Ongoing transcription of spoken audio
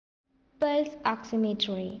Pulse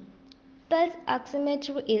oximetry. Pulse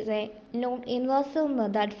oximetry is a non-invasive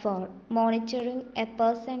method for monitoring a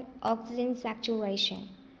person's oxygen saturation.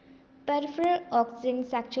 Peripheral oxygen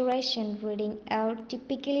saturation readings are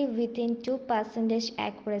typically within 2%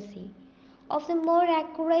 accuracy of the more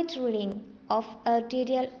accurate reading of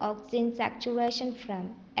arterial oxygen saturation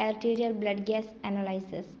from arterial blood gas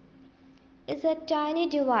analysis. Is a tiny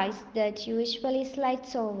device that usually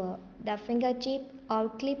slides over the fingertip or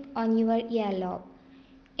clip on your earlobe.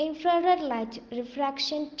 Infrared light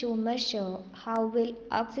refraction to measure how well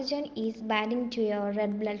oxygen is binding to your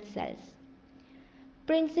red blood cells.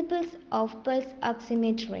 Principles of pulse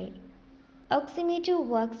oximetry. Oximeter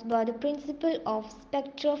works by the principle of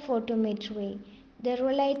spectrophotometry, the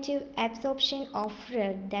relative absorption of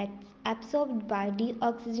red that's absorbed by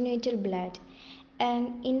deoxygenated blood,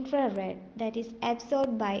 and infrared that is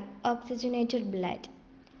absorbed by oxygenated blood.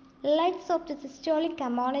 Lights of the systolic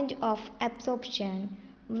component of absorption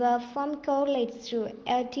waveform correlates to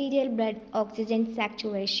arterial blood oxygen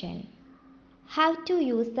saturation. How to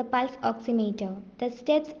use the pulse oximeter. The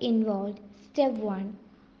steps involved. Step 1.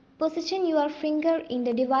 Position your finger in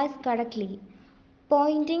the device correctly,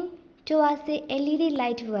 pointing towards the LED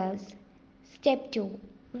light waves. Step 2.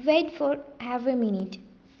 Wait for half a minute.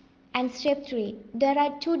 And step 3. There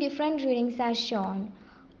are two different readings as shown.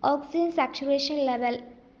 Oxygen saturation level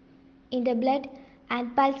in the blood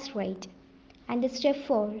and pulse rate. And the step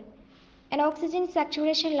 4. An oxygen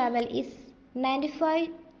saturation level is 95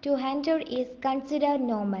 to 100 is considered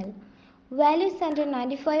normal. Values under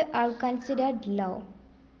 95 are considered low.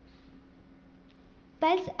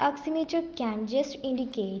 Pulse oximeter can just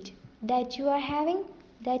indicate that you are having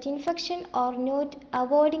that infection or not.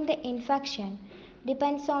 Avoiding the infection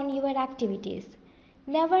depends on your activities.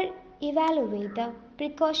 Never evaluate the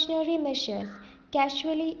precautionary measures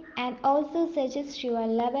casually and also suggest your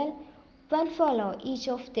level when follow each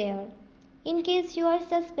of them. In case you are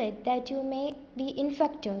suspect that you may be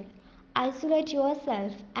infected, isolate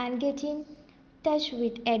yourself and get in touch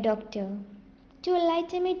with a doctor. Two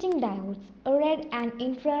light-emitting diodes, red and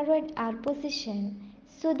infrared, are positioned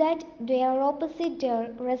so that they are opposite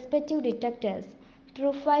their respective detectors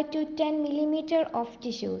through 5 to 10 mm of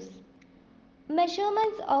tissues.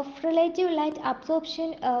 Measurements of relative light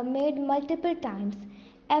absorption are made multiple times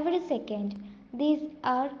every second. These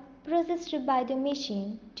are processed by the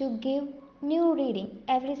machine to give new reading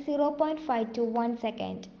every 0.5 to 1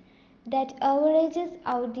 second. That averages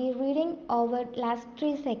out the reading over last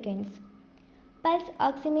 3 seconds. Pulse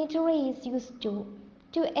oximetry is used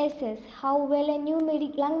to assess how well a new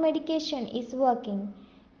lung medication is working,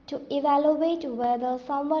 to evaluate whether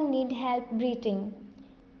someone needs help breathing,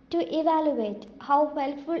 to evaluate how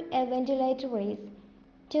helpful a ventilator is,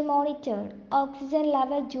 to monitor oxygen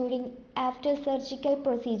level during after surgical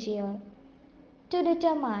procedure, to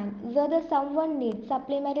determine whether someone needs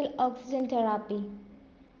supplemental oxygen therapy.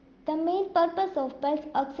 The main purpose of pulse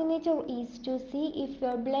oximeter is to see if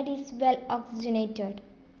your blood is well oxygenated.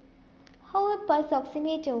 How a pulse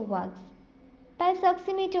oximeter works. Pulse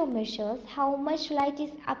oximeter measures how much light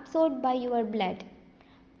is absorbed by your blood.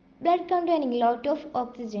 Blood containing lot of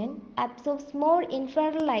oxygen absorbs more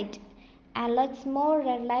infrared light and lets more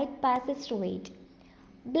red light passes through it.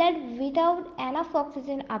 Blood without enough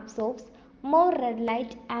oxygen absorbs more red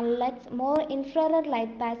light and lets more infrared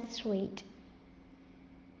light passes through it.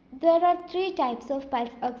 There are three types of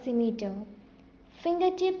pulse oximeter: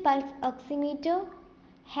 fingertip pulse oximeter,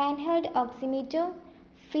 handheld oximeter,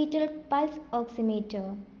 fetal pulse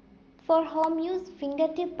oximeter. For home use,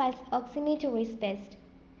 fingertip pulse oximeter is best.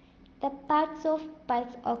 The parts of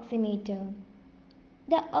pulse oximeter.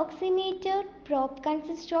 The oximeter probe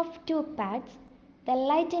consists of two parts, the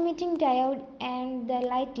light emitting diode and the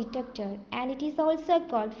light detector, and it is also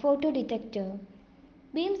called photodetector.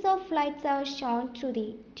 Beams of lights are shone through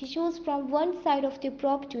the tissues from one side of the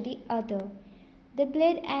probe to the other. The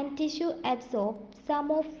blood and tissue absorb some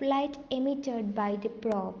of light emitted by the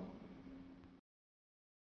probe.